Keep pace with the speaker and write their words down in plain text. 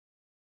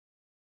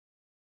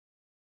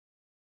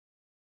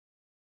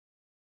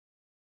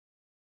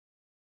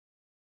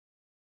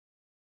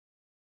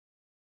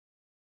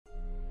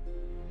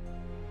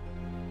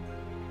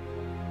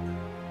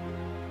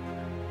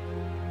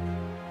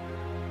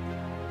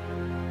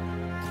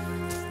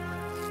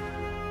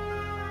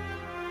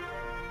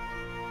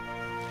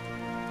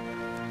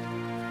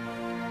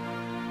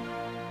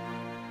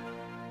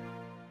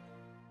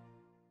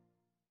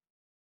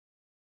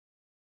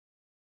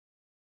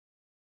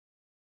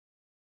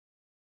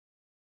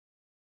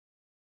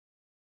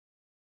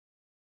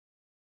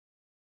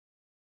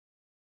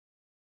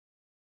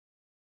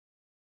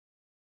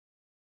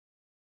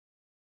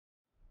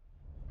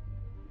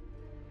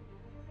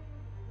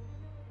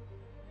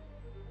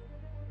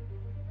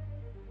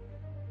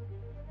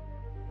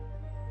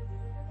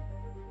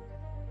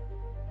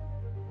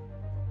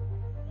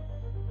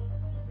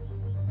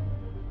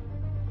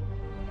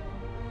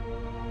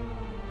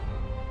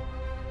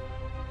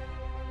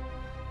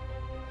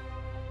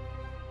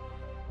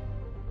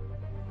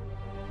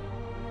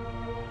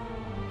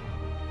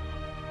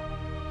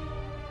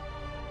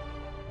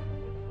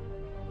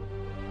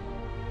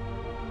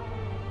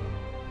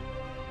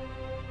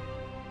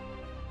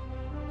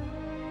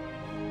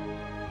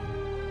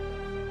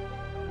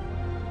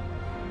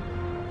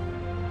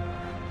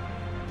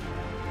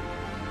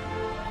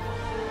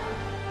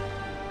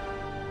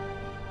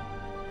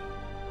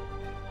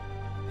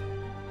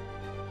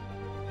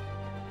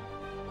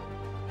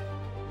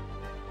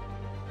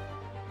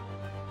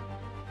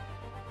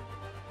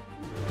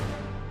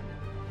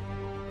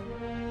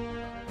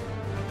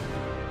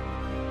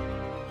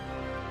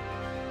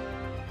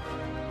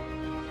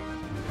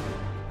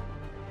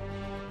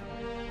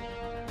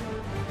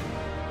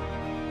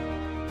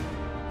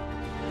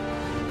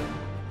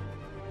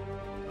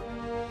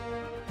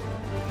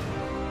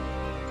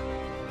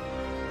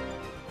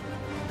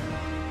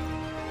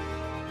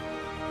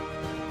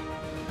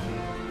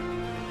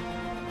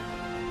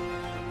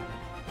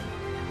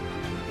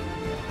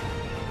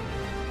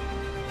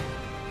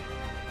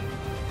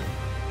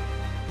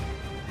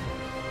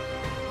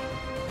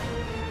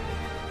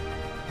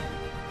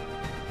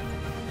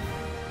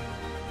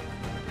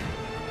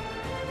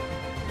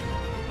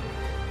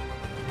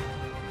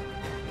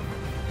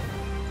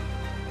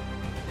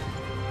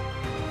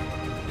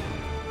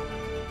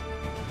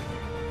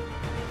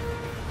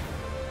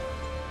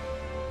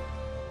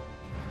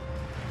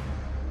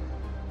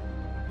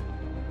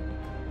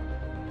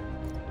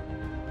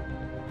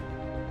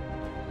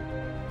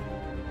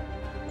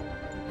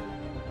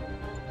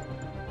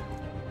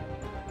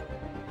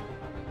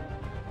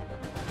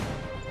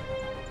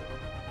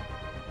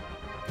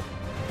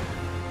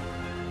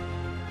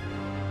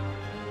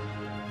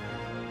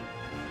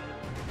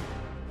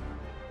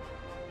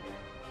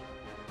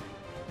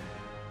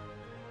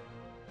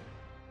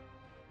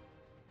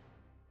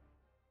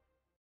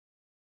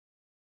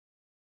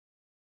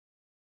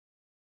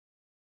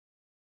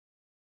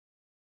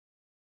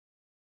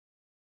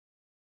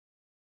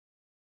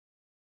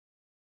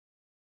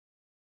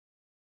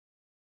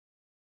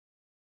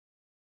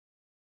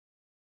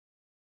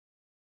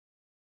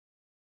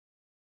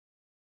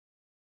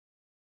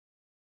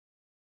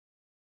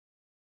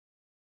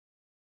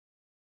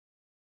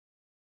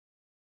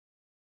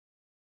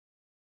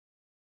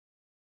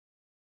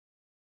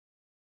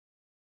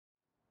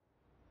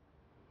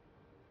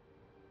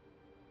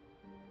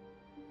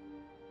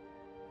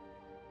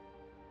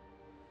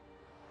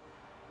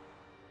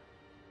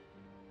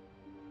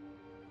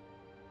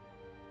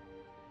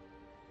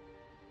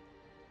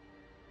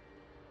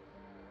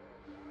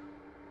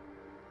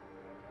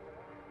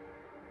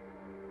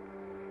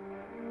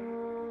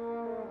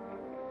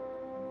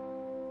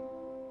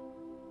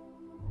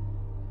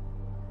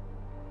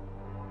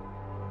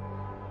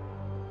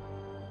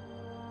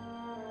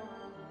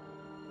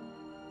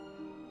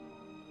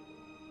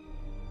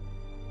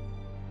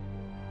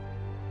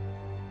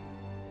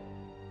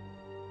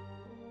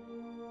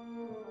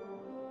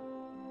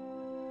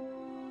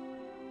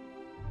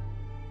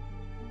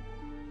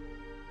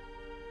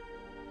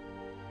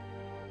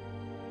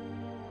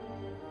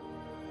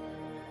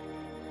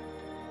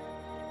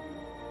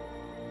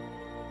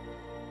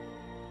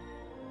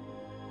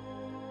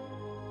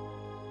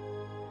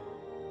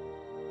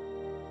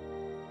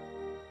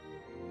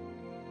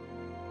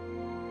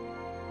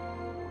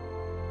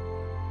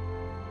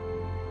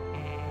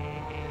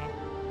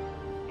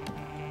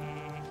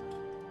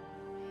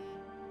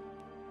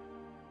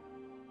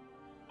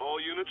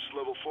units,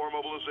 level 4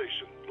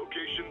 mobilization.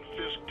 Location,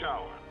 Fisk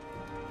Tower.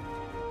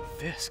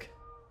 Fisk?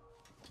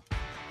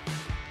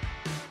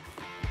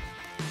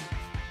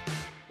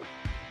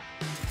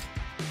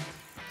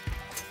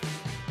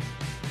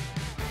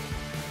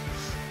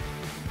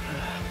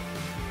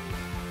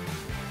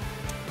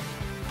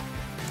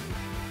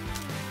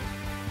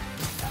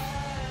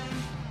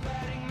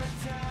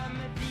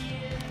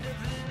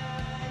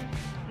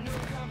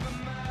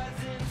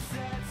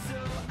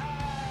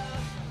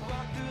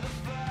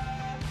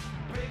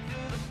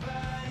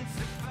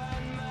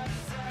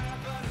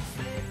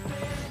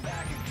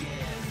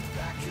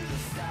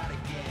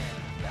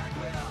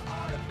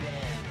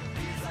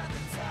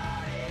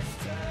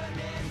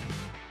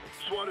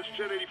 SWAT is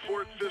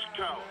 1084 at Fisk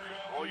Tower.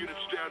 All units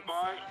stand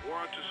by.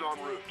 Warrant is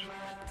en route.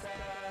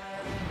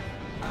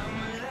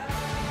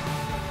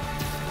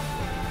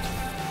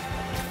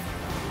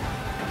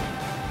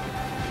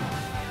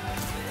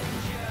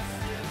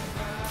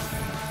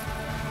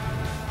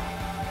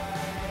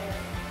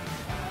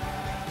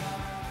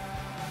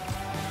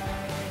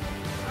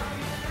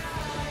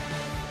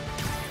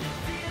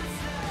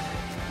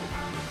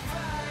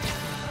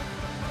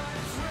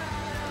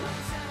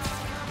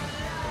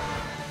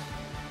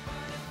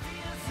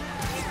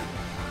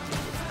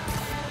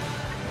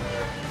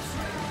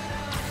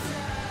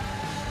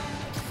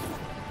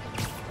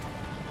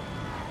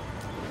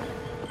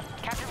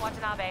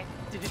 Watanabe.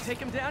 Did you take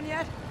him down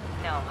yet?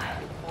 No.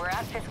 We're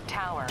at Fisk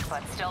Tower,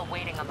 but still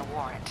waiting on the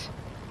warrant.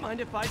 Mind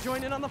if I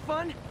join in on the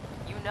fun?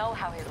 You know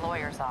how his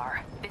lawyers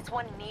are. This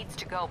one needs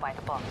to go by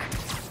the book.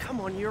 Come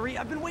on, Yuri.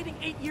 I've been waiting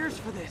 8 years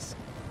for this.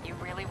 You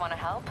really want to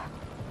help?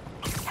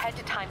 Head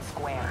to Times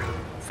Square.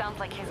 Sounds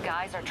like his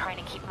guys are trying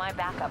to keep my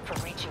backup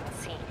from reaching the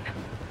scene.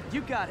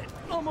 You got it.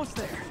 Almost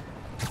there.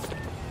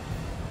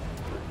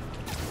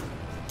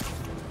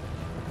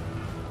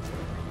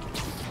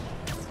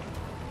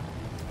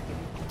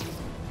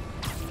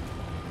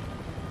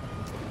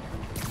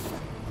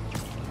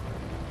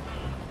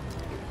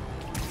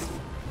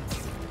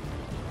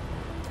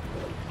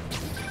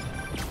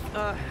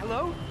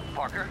 Hello?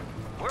 Parker,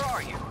 where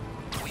are you?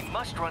 We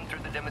must run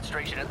through the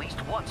demonstration at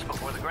least once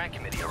before the grant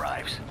committee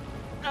arrives.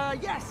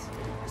 Yes.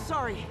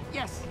 Sorry.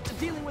 Yes.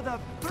 Dealing with a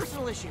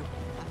personal issue.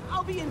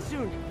 I'll be in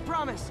soon.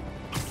 Promise.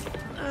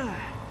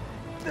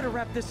 Better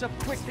wrap this up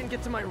quick than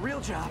get to my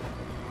real job.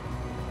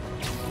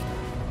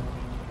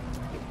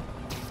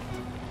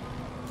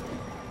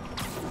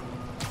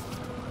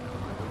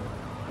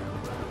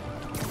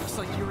 Looks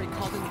like Yuri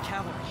called in the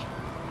cavalry.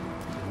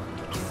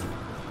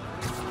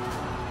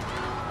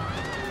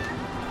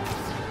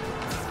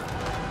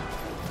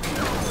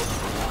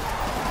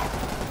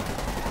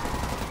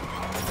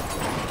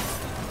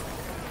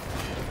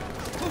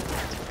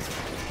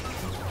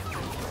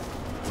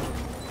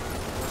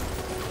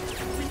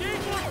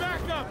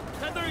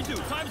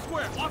 Times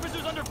Square,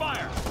 officers under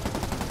fire!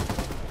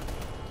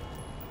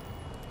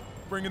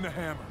 Bring in the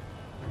hammer.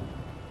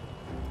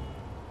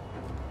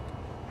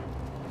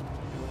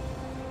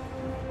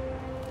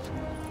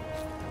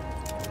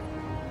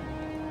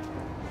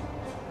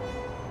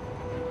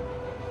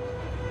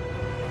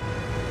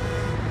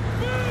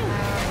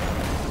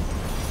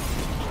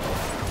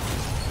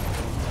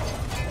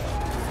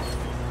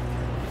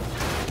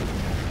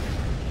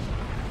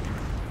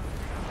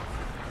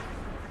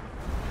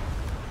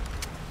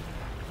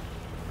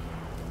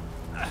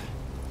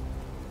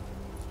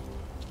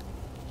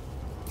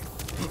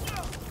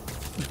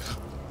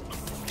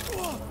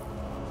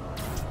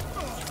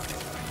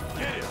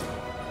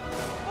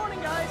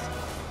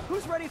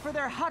 Ready for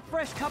their hot,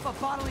 fresh cup of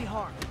bodily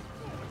harm.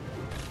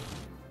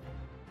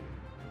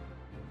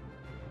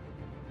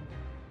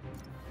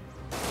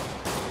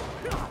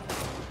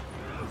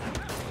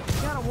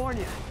 Gotta warn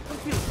you, I'm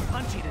feeling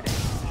punchy today.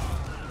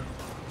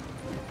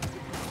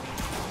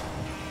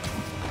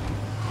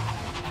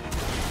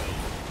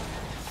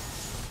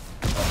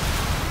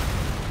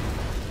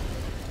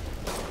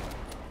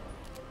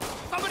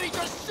 Somebody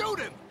just shoot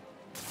him!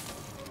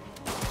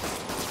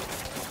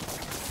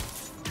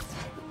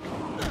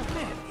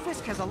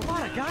 Fisk has a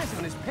lot of guys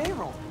on his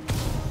payroll.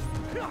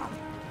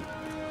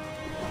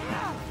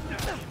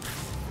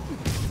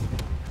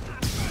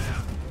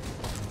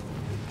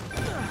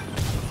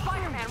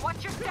 Spider-Man,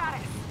 what's your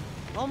status?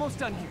 Almost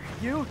done here.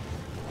 You?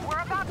 We're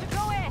about to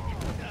go in!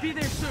 Be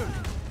there soon.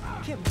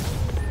 Kim.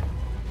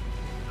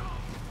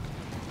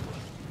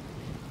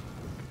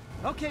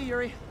 Okay,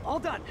 Yuri. All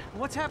done.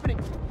 What's happening?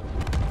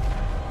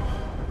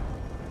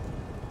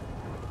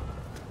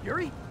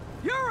 Yuri?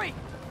 Yuri!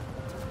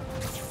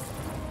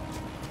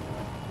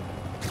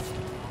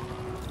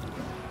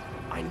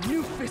 I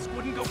knew Fisk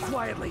wouldn't go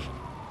quietly.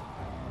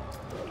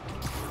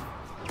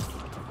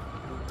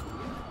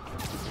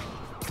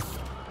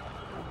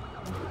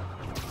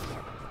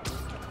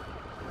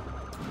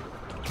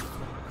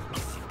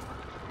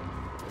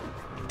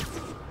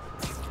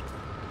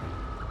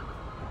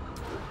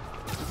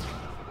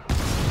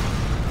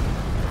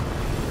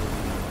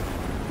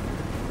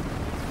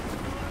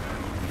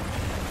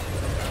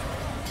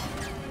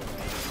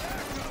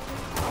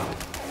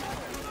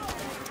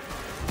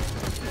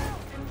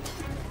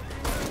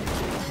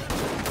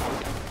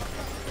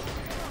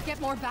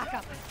 more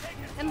backup.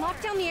 And lock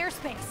down the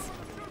airspace.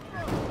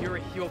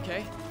 Yuri, you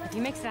okay? If he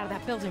makes it out of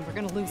that building, we're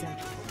gonna lose him.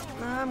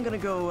 I'm gonna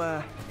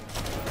go,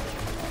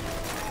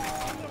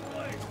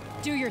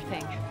 Do your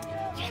thing.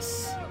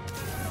 Yes!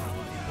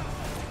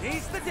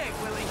 He's the day,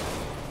 Willie!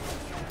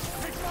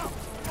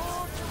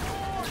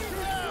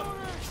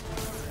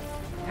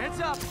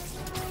 Heads up!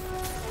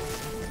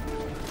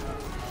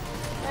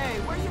 Hey,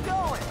 where you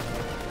going?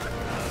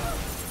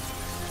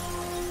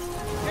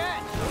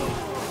 Catch!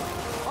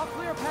 I'll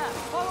clear a path.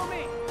 Follow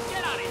me!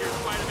 Get out of here,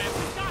 Spider-Man.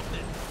 We got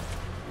this.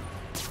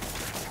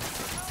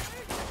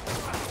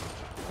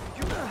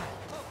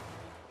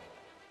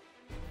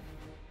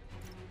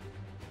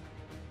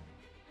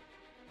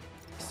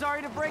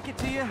 Sorry to break it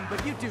to you,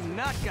 but you do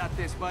not got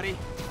this, buddy.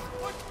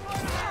 What's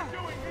Spider-Man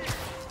doing here?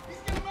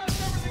 He's gonna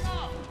mess everything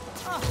up!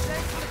 Oh,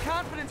 thanks for the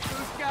confidence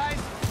boost, guys.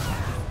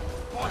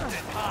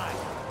 Busted high!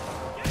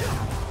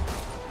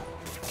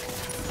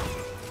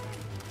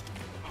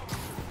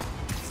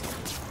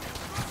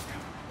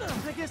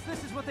 I guess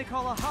this is what they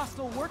call a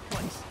hostile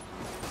workplace.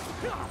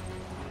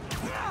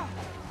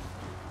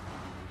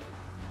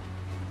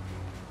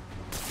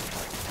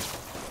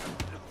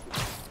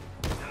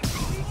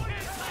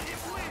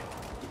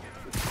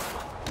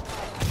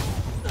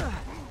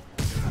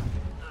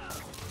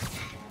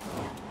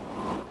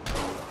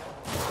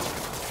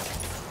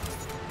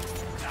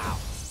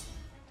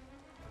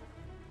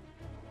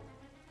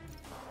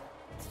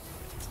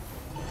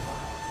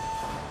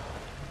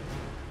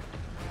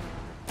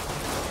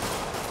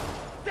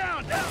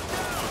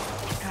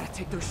 Gotta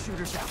take those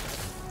shooters out.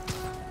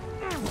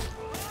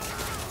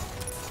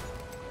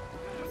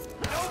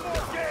 No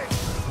more game!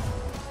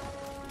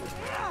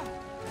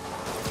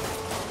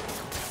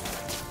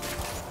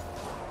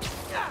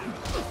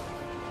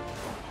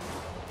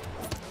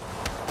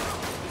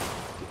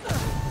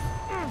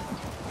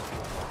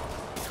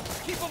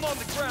 Keep them on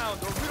the ground,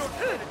 or we don't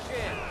stand a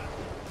chance.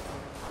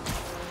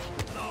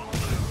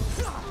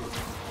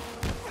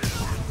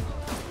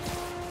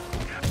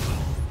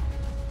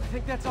 I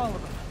think that's all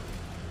of them.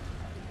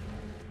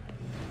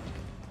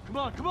 Come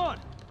on, come on!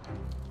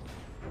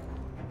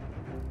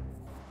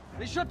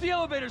 They shut the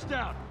elevators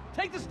down!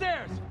 Take the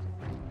stairs!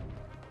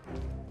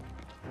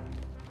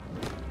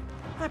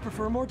 I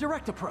prefer a more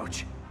direct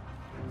approach.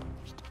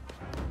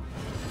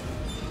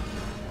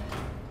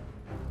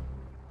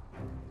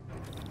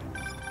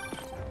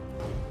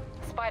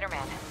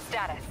 Spider-Man,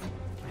 status.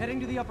 Heading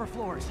to the upper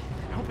floors,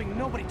 and hoping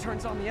nobody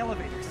turns on the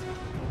elevators.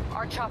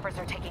 Our choppers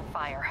are taking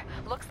fire.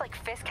 Looks like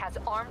Fisk has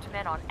armed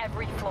men on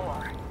every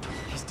floor.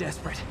 He's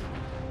desperate.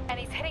 And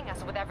he's hitting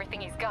us with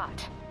everything he's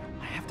got.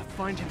 I have to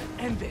find him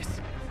and end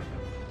this.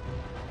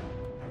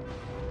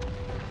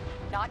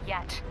 Not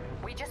yet.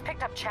 We just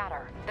picked up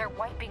chatter. They're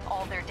wiping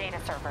all their data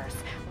servers.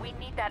 We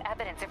need that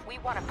evidence if we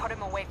want to put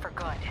him away for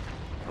good.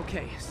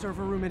 Okay,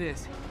 server room it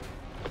is.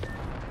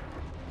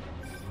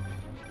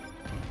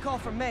 Call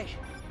from May.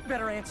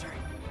 Better answer.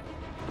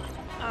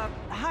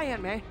 Hi,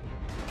 Aunt May.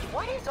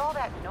 What is all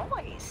that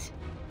noise?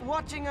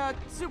 Watching a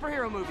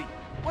superhero movie.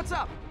 What's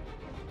up?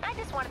 I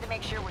just wanted to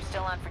make sure we're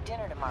still on for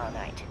dinner tomorrow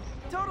night.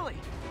 Totally.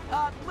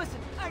 Listen,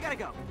 I gotta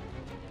go.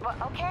 Well,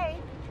 okay.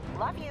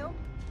 Love you.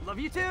 Love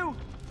you too.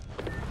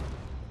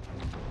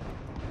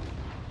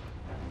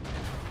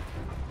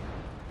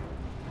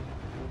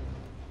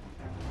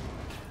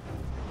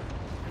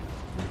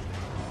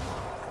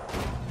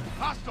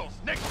 Hostiles,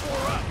 next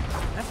floor up!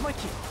 That's my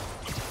cue.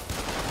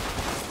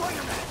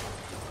 Spider-Man!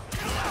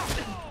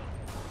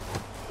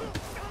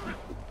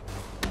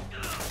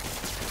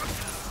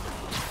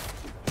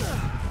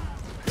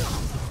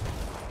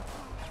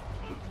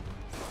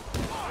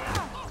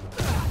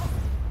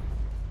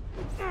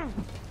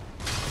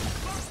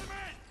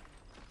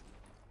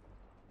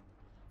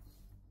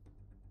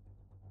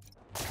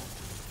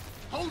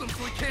 Hold him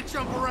so he can't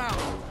jump around!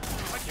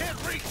 I can't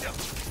reach him!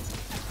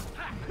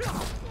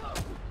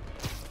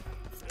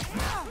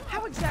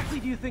 How exactly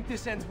do you think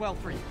this ends well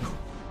for you?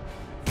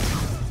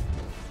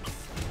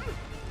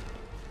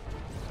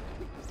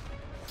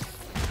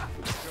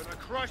 Gonna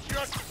crush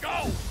your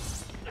skull!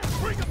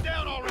 Bring him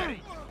down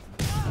already!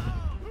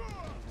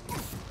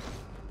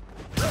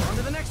 On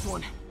to the next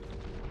one.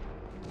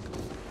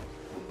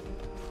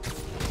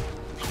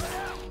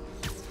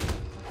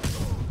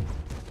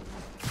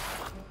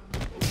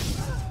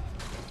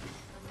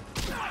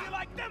 How you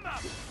like them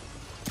up?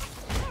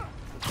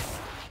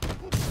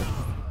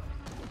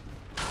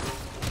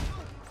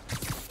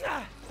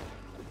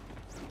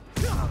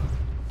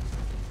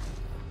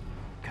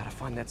 Gotta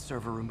find that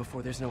server room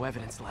before there's no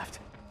evidence left.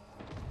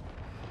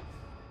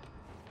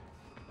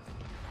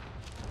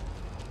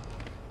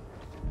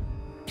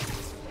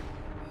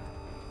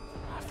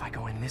 If I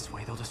go in this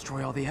way, they'll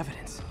destroy all the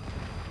evidence.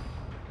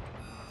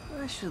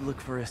 I should look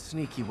for a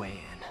sneaky way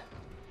in.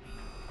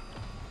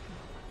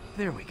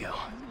 There we go.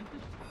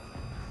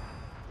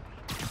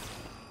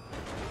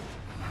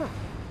 Huh.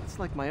 It's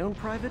like my own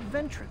private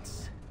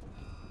ventrance.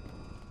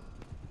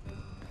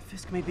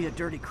 Fisk may be a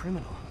dirty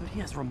criminal, but he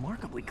has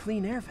remarkably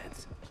clean air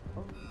vents.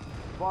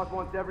 Boss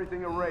wants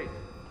everything erased.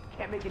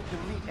 Can't make it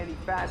delete any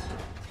faster.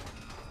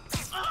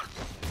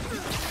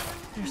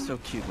 They're so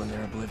cute when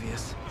they're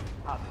oblivious.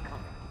 How's it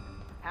coming?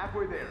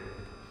 Halfway there.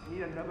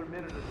 Need another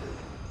minute or two.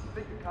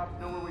 Think the cops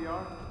know where we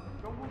are?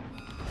 Don't move.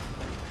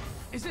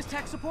 Is this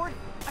tech support?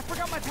 I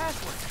forgot my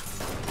password.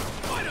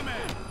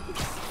 Spider-Man!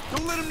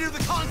 Don't let him near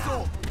the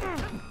console!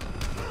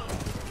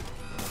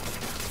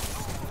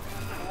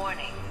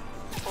 Warning.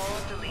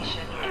 Full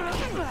deletion.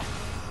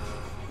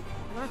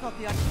 I thought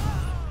the...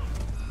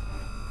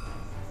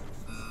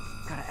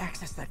 Gotta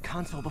access that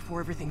console before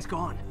everything's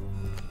gone.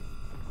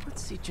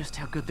 Let's see just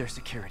how good their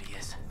security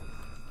is.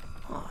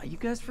 Aw, you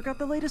guys forgot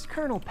the latest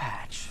kernel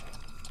patch.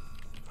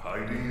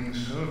 Hiding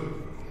so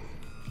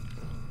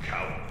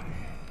cowardly,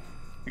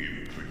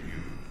 even for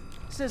you.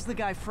 Says the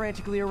guy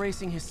frantically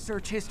erasing his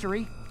search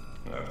history.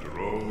 After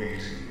all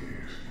these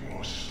years,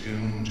 you're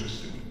still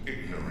just an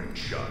ignorant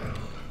child.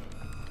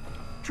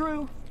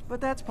 True,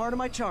 but that's part of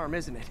my charm,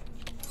 isn't it?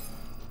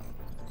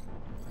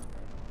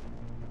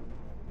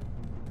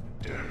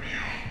 Damn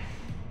you.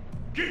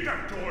 Get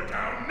that door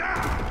down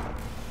now!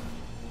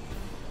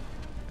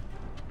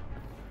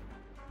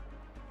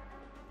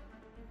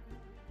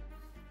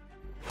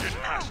 Get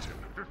past him.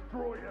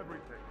 Destroy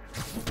everything.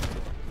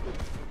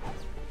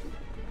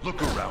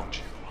 Look around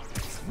you.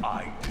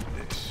 I did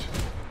this.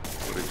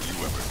 What have you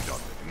ever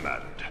done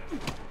that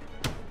mattered?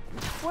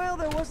 Well,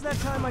 there was that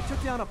time I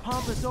took down a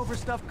pompous,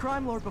 overstuffed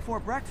crime lord before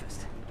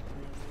breakfast.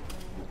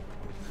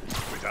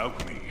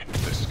 Without me,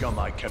 the scum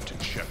I kept in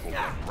check will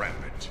run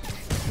rampant.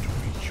 It'll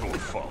be your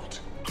fault.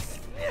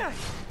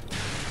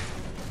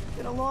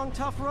 Been a long,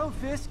 tough road,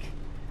 Fisk.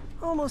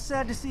 Almost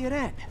sad to see it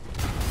end.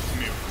 Give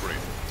me a break.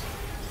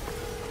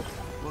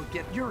 We'll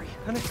get Yuri.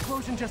 An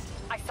explosion just...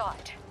 I saw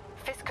it.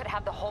 Fisk could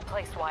have the whole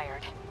place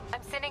wired.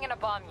 I'm sending in a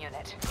bomb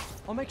unit.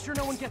 I'll make sure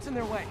no one gets in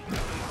their way.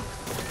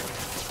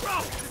 Bro,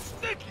 it's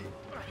sticky!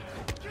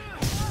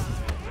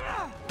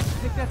 I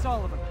think that's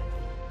all of them.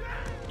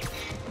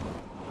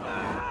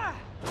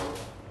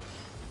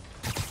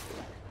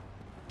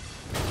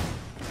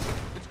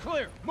 It's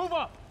clear. Move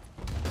up.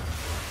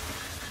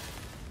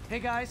 Hey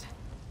guys,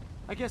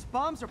 I guess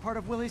bombs are part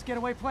of Willie's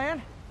getaway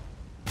plan?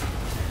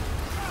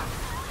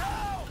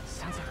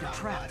 Sounds like they're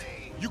trapped.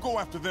 You go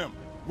after them.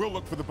 We'll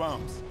look for the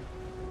bombs.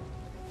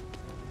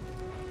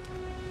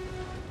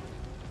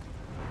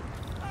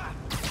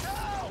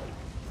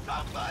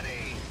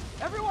 Somebody!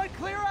 Everyone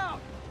clear out!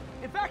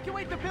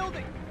 Evacuate the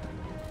building!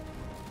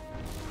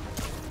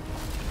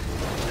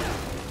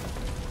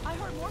 I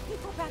heard more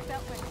people back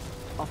that way.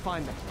 I'll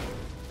find them.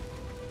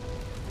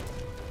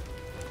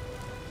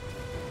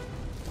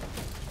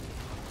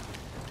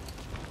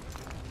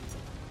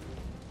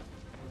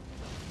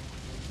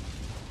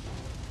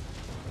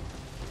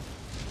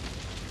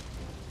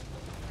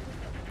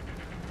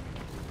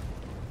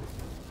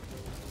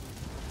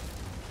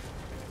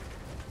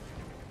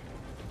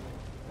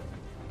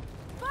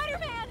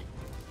 Spider-Man!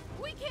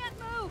 We can't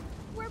move!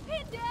 We're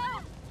pinned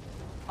down!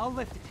 I'll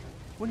lift it.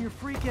 When you're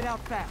free, get out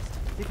fast.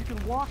 If you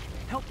can walk,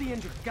 help the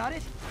injured. Got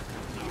it?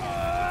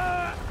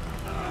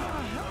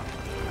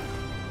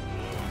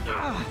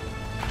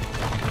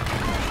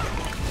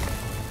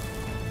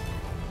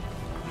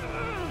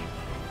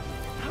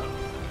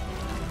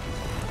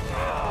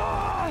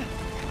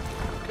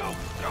 Go,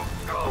 go,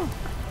 go!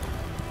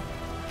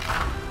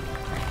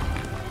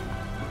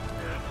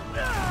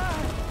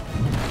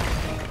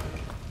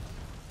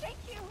 Thank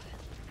you!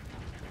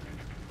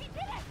 We did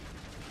it!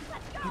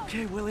 Let's go!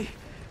 Okay, Willie.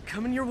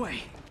 Coming your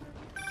way.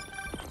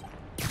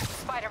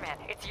 Spider-Man,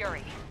 it's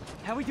Yuri.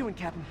 How we doing,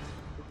 Captain?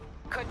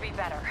 Could be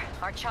better.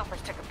 Our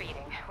choppers took a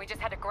beating. We just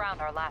had to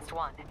ground our last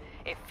one.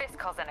 If Fisk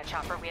calls in a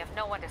chopper, we have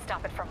no one to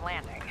stop it from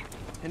landing.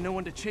 And no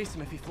one to chase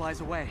him if he flies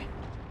away.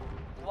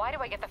 Why do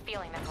I get the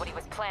feeling that's what he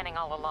was planning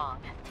all along?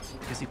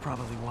 Because he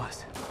probably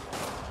was.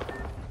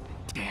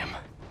 Damn.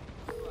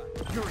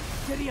 Yuri,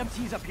 get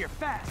EMTs up here,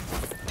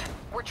 fast!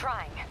 We're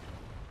trying.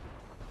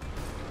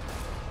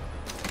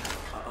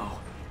 Uh-oh.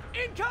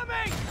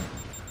 Incoming!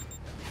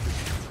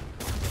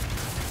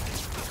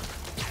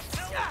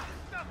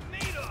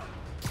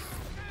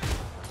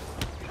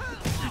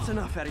 That's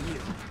enough out of you.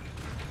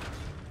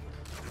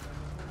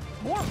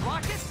 More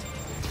rockets?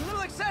 A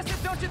little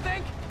excessive, don't you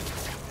think?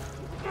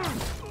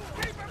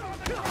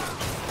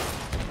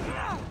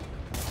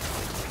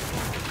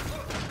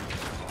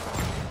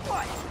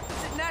 What?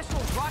 Is it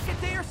National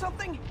Rocket Day or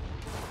something?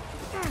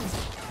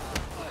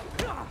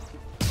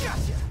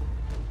 Gotcha!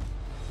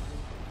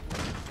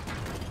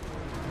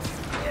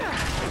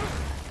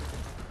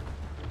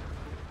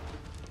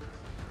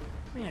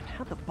 Man,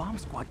 how'd the bomb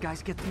squad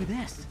guys get through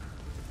this?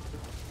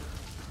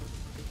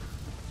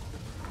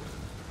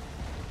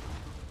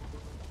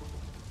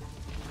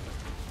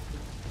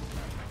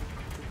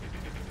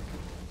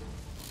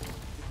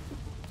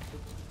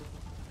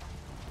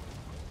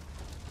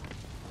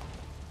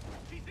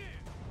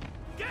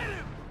 Get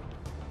him!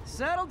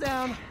 Settle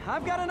down.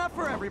 I've got enough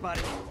for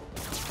everybody.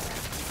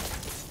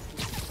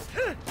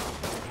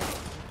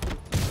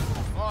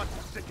 I'm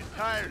sick and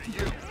tired of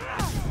you.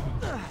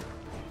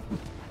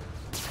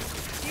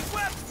 He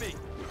webbed me!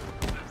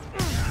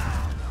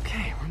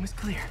 Okay, room is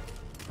clear.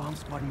 Bomb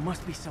squad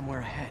must be somewhere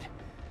ahead.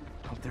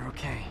 Hope they're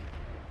okay.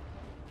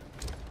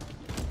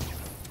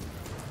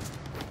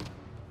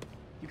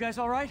 You guys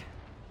all right?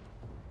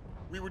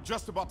 We were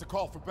just about to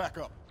call for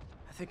backup.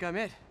 I think I'm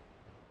it.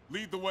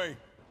 Lead the way.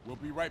 We'll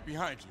be right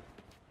behind you.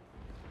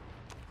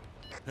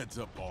 Heads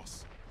up,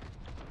 boss.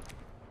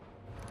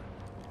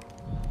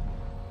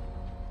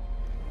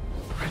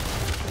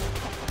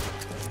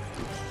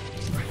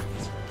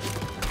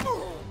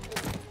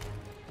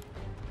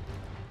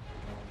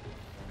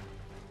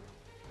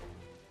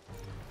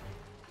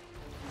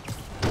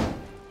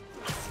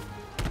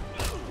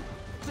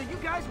 So you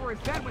guys were in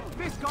bed with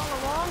Fisk all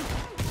along?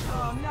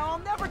 Oh, no, I'll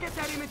never get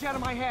that image out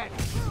of my head.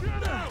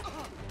 Get out!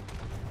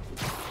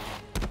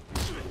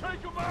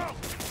 Take him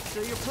out!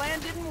 So your plan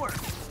didn't work.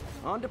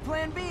 On to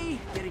plan B,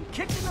 getting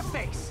kicked in the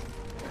face.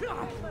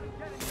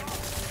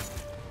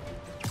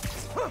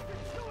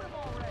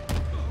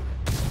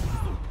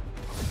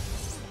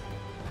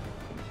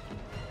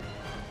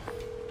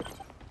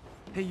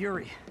 Hey,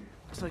 Yuri.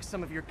 Looks like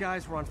some of your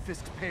guys were on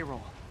Fisk's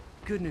payroll.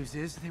 Good news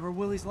is, they were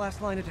Willie's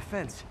last line of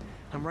defense.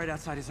 I'm right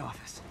outside his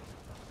office.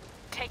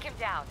 Take him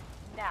down,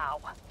 now.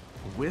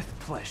 With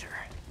pleasure.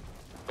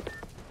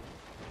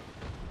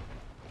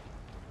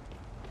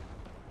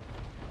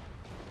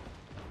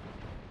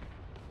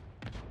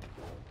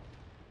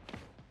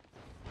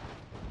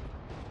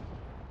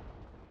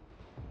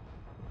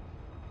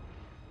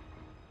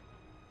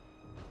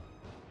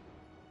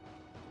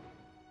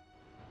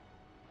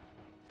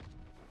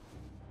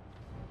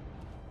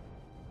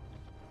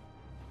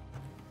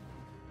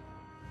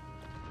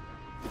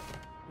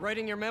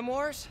 Writing your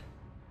memoirs?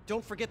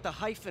 Don't forget the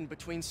hyphen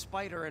between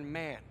spider and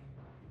man.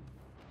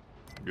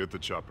 Get the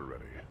chopper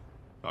ready.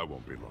 I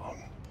won't be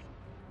long.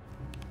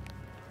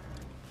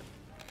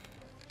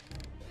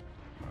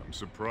 I'm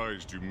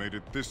surprised you made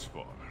it this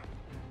far.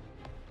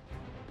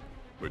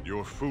 But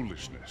your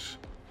foolishness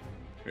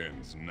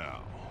ends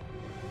now.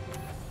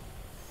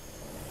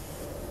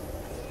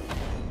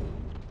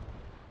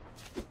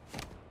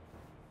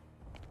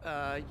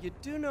 You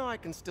do know I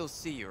can still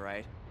see you,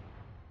 right?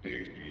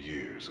 8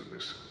 years of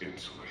this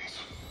insolence.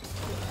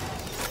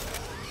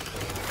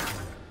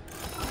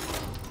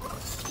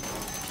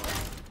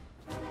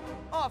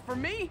 Oh, for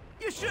me?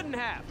 You shouldn't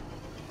have.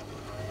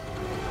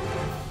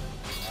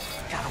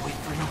 Gotta wait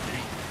for an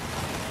opening.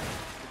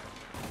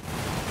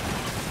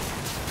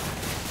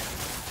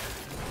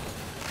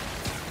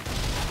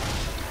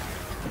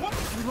 What?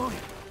 Reloading.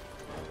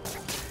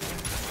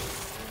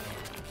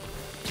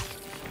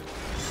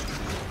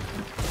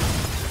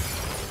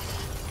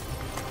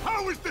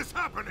 How is this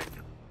happening?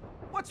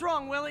 What's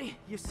wrong, Willie?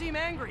 You seem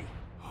angry.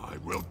 I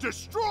will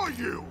destroy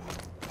you!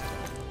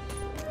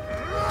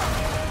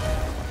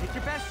 Take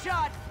your best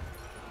shot.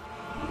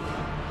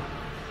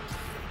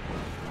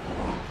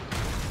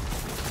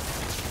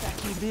 That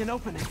gave me an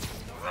opening.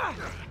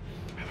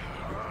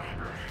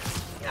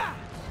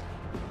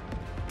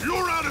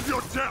 You're out of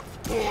your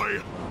depth,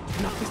 boy!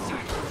 Not this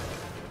time.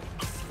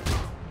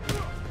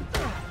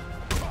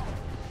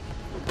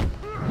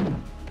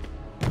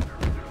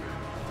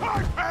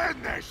 I've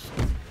had this!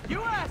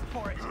 You asked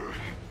for it!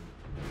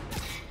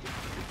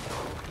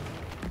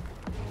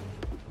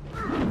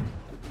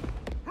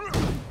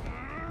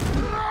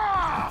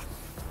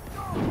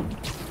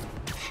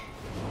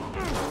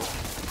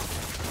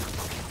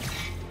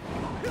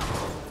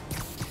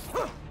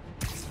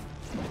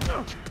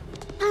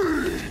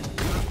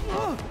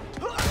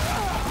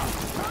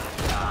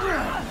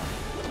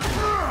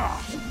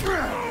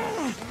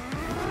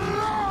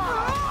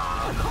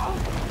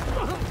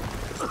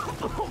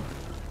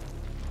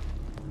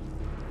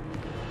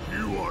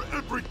 You are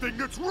everything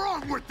that's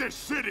wrong with this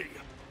city!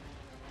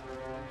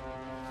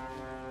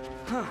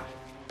 Huh.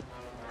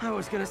 I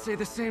was gonna say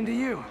the same to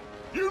you.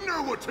 You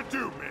know what to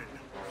do, men!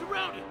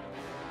 Surrounded!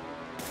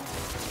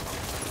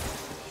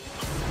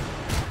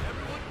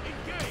 Everyone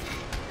engage!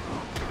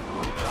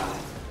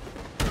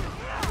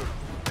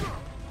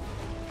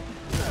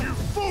 You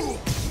fool!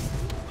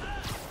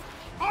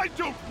 I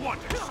don't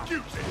want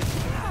excuses!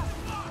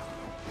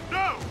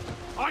 No!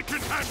 I can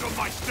handle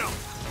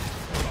myself!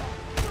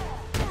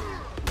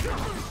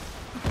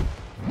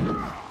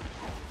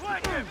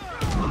 Flank him!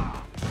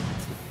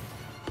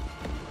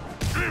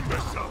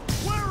 Imbecile!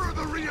 Where are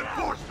the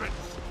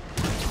reinforcements?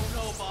 Oh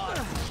no, boss.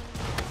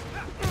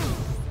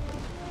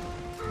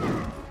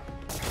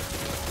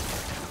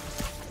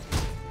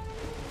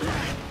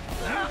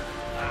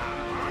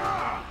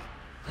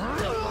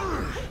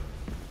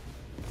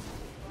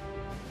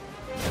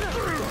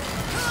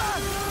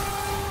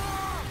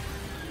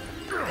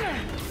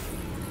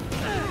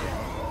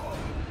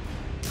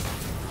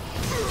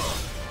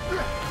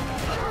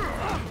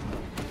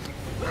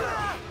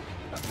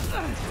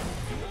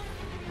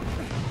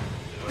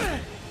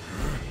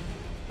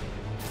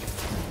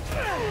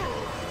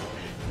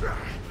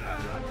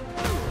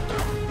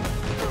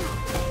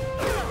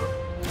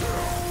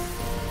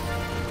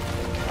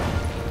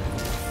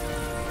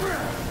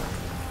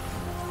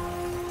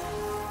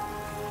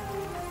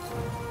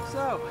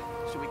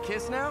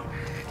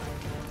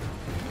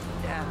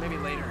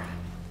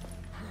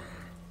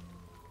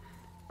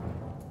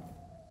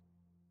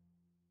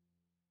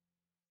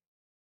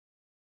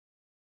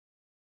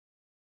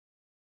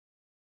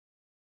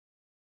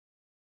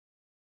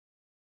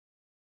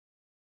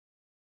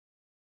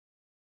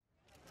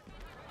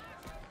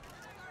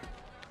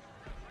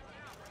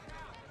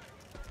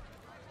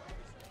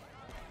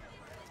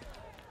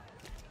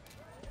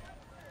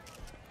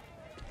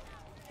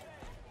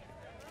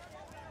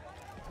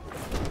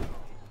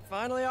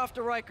 Finally off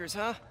to Rikers,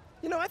 huh?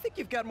 You know, I think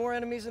you've got more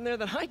enemies in there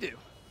than I do.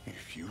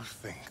 If you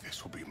think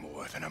this will be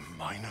more than a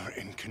minor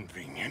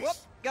inconvenience... Whoop,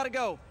 gotta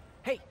go.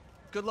 Hey,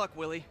 good luck,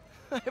 Willie.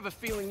 I have a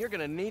feeling you're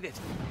gonna need it.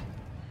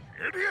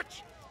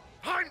 Idiot!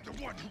 I'm the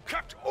one who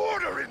kept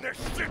order in this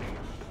city!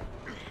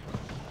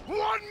 1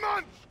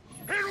 month!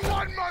 In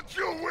 1 month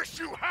you'll wish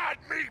you had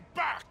me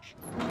back!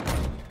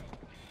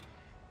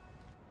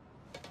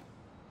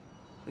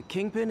 The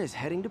Kingpin is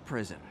heading to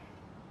prison.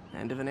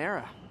 End of an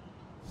era.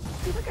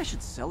 I feel like I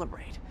should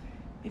celebrate.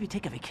 Maybe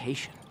take a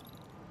vacation.